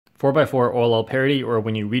4x4 OLL parity, or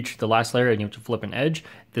when you reach the last layer and you have to flip an edge,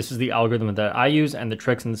 this is the algorithm that I use, and the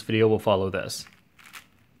tricks in this video will follow this.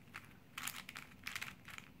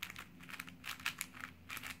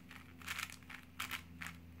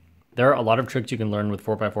 There are a lot of tricks you can learn with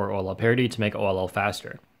 4x4 OLL parity to make OLL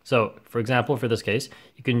faster. So, for example, for this case,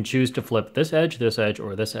 you can choose to flip this edge,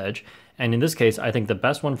 or this edge, and in this case, I think the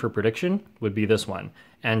best one for prediction would be this one.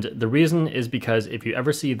 And the reason is because if you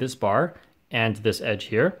ever see this bar and this edge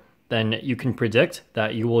here, then you can predict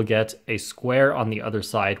that you will get a square on the other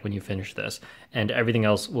side when you finish this, and everything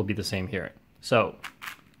else will be the same here. So,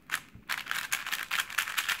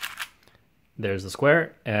 there's the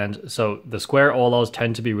square, and so the square OLLs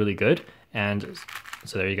tend to be really good, and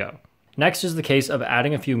so there you go. Next is the case of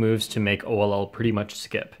adding a few moves to make OLL pretty much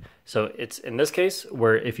skip. So it's in this case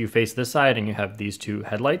where if you face this side and you have these two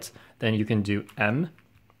headlights, then you can do M,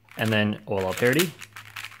 and then OLL parity,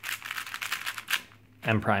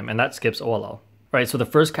 M prime, and that skips OLL. Right, so the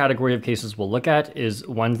first category of cases we'll look at is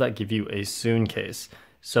ones that give you a soon case.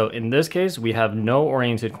 So in this case, we have no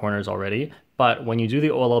oriented corners already, but when you do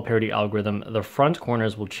the OLL parity algorithm, the front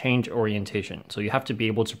corners will change orientation. So you have to be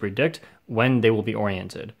able to predict when they will be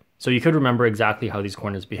oriented. So you could remember exactly how these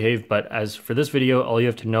corners behave, but as for this video, all you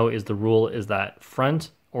have to know is the rule is that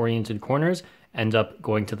front oriented corners end up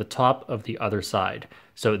going to the top of the other side.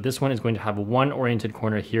 So this one is going to have one oriented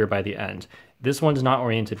corner here by the end. This one's not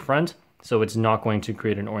oriented front, so it's not going to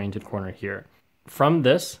create an oriented corner here. From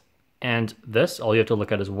this and this, all you have to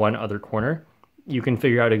look at is one other corner. You can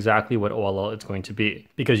figure out exactly what OLL it's going to be,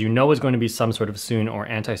 because you know it's going to be some sort of soon or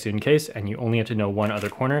anti-soon case, and you only have to know one other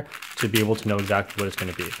corner to be able to know exactly what it's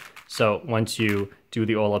going to be. So once you do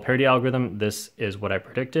the OLL parity algorithm, this is what I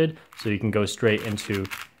predicted, so you can go straight into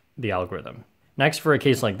the algorithm. Next, for a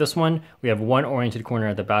case like this one, we have one oriented corner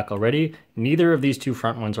at the back already. Neither of these two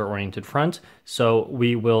front ones are oriented front, so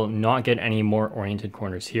we will not get any more oriented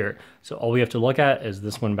corners here. So all we have to look at is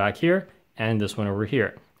this one back here and this one over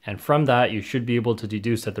here. And from that, you should be able to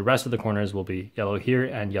deduce that the rest of the corners will be yellow here,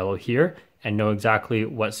 and know exactly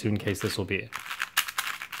what soon case this will be.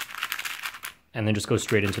 And then just go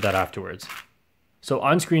straight into that afterwards. So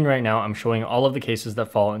on screen right now, I'm showing all of the cases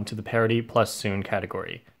that fall into the parity plus soon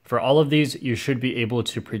category. For all of these, you should be able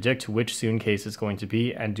to predict which soon case is going to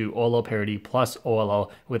be and do OLL parity plus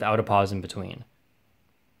OLL without a pause in between.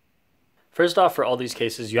 First off, for all these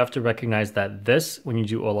cases, you have to recognize that this, when you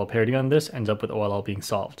do OLL parity on this, ends up with OLL being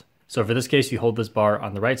solved. So for this case, you hold this bar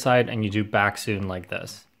on the right side and you do back soon like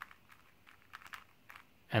this.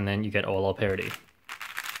 And then you get OLL parity.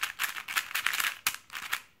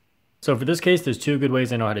 So for this case, there's two good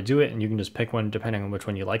ways I know how to do it, and you can just pick one depending on which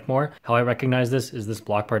one you like more. How I recognize this is this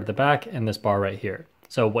block part at the back and this bar right here.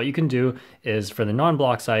 So what you can do is for the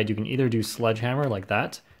non-block side, you can either do sledgehammer like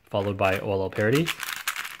that, followed by OLL parity,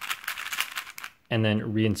 and then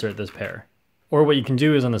reinsert this pair. Or what you can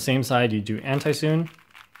do is on the same side, you do anti-soon,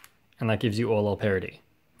 and that gives you OLL parity.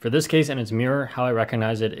 For this case and its mirror, how I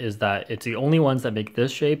recognize it is that it's the only ones that make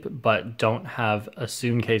this shape, but don't have a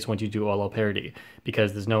soon case once you do OLL parity,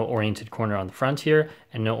 because there's no oriented corner on the front here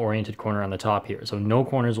and no oriented corner on the top here. So no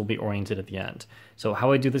corners will be oriented at the end. So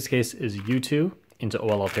how I do this case is U2 into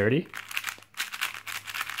OLL parity,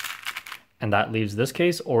 and that leaves this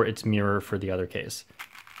case or its mirror for the other case.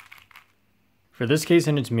 For this case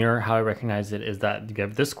and its mirror, how I recognize it is that you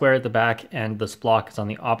have this square at the back and this block is on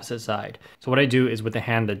the opposite side. So what I do is with the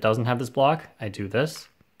hand that doesn't have this block, I do this,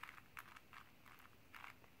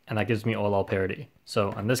 and that gives me OLL parity.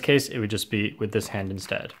 So on this case, it would just be with this hand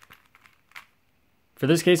instead. For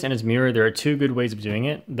this case and its mirror, there are two good ways of doing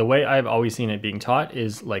it. The way I've always seen it being taught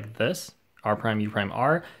is like this, R prime, U prime,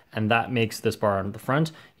 R, and that makes this bar on the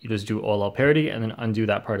front. You just do OLL parity and then undo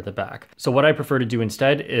that part at the back. So what I prefer to do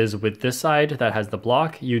instead is with this side that has the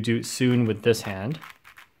block, you do soon with this hand,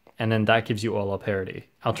 and then that gives you OLL parity.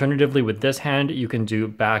 Alternatively, with this hand, you can do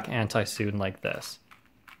back anti-soon like this,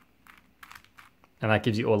 and that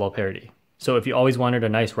gives you OLL parity. So if you always wanted a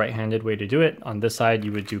nice right-handed way to do it, on this side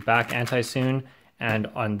you would do back anti-soon, and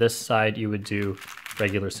on this side you would do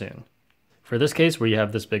regular soon. For this case, where you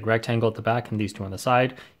have this big rectangle at the back and these two on the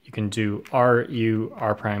side, you can do R, U,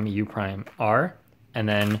 R prime, U prime, R, and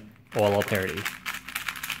then OLL parity.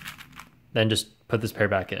 Then just put this pair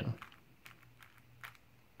back in.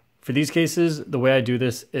 For these cases, the way I do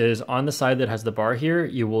this is on the side that has the bar here,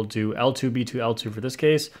 you will do L2, B2, L2 for this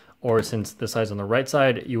case, or since this side's on the right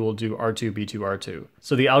side, you will do R2, B2, R2.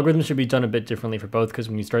 So the algorithm should be done a bit differently for both, because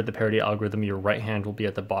when you start the parity algorithm, your right hand will be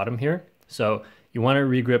at the bottom here. So you want to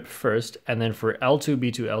regrip first, and then for L2,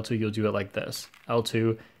 B2, L2, you'll do it like this.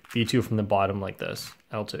 L2, B2 from the bottom like this,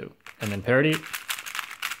 L2. And then parity,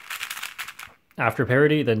 After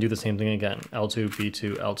parity, then do the same thing again, L2,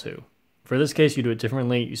 B2, L2. For this case, you do it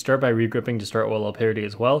differently. You start by regripping to start OLL parity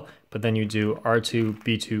as well, but then you do R2,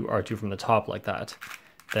 B2, R2 from the top like that.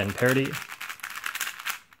 Then parity,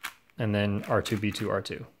 and then R2, B2,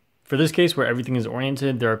 R2. For this case where everything is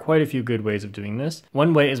oriented, there are quite a few good ways of doing this.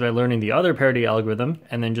 One way is by learning the other parity algorithm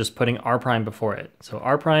and then just putting R prime before it. So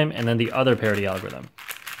R prime and then the other parity algorithm.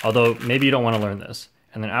 Although maybe you don't want to learn this.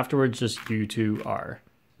 And then afterwards just U2, R.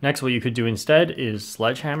 Next, what you could do instead is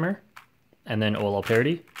sledgehammer and then OLL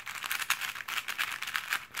parity.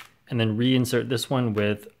 And then reinsert this one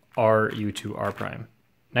with R, U2, R prime.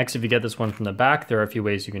 Next, if you get this one from the back, there are a few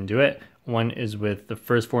ways you can do it. One is with the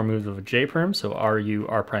first four moves of a J perm, so R, U,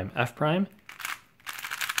 R prime, F prime,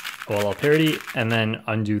 OLL parity, and then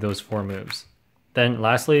undo those four moves. Then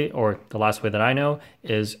lastly, or the last way that I know,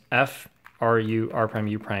 is F, R, U, R prime,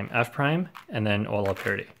 U prime, F prime, and then OLL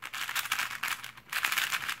parity.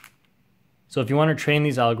 So if you want to train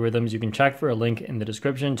these algorithms, you can check for a link in the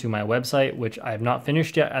description to my website, which I have not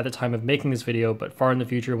finished yet at the time of making this video, but far in the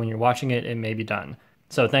future when you're watching it, it may be done.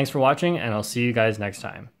 So thanks for watching, and I'll see you guys next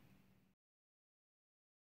time.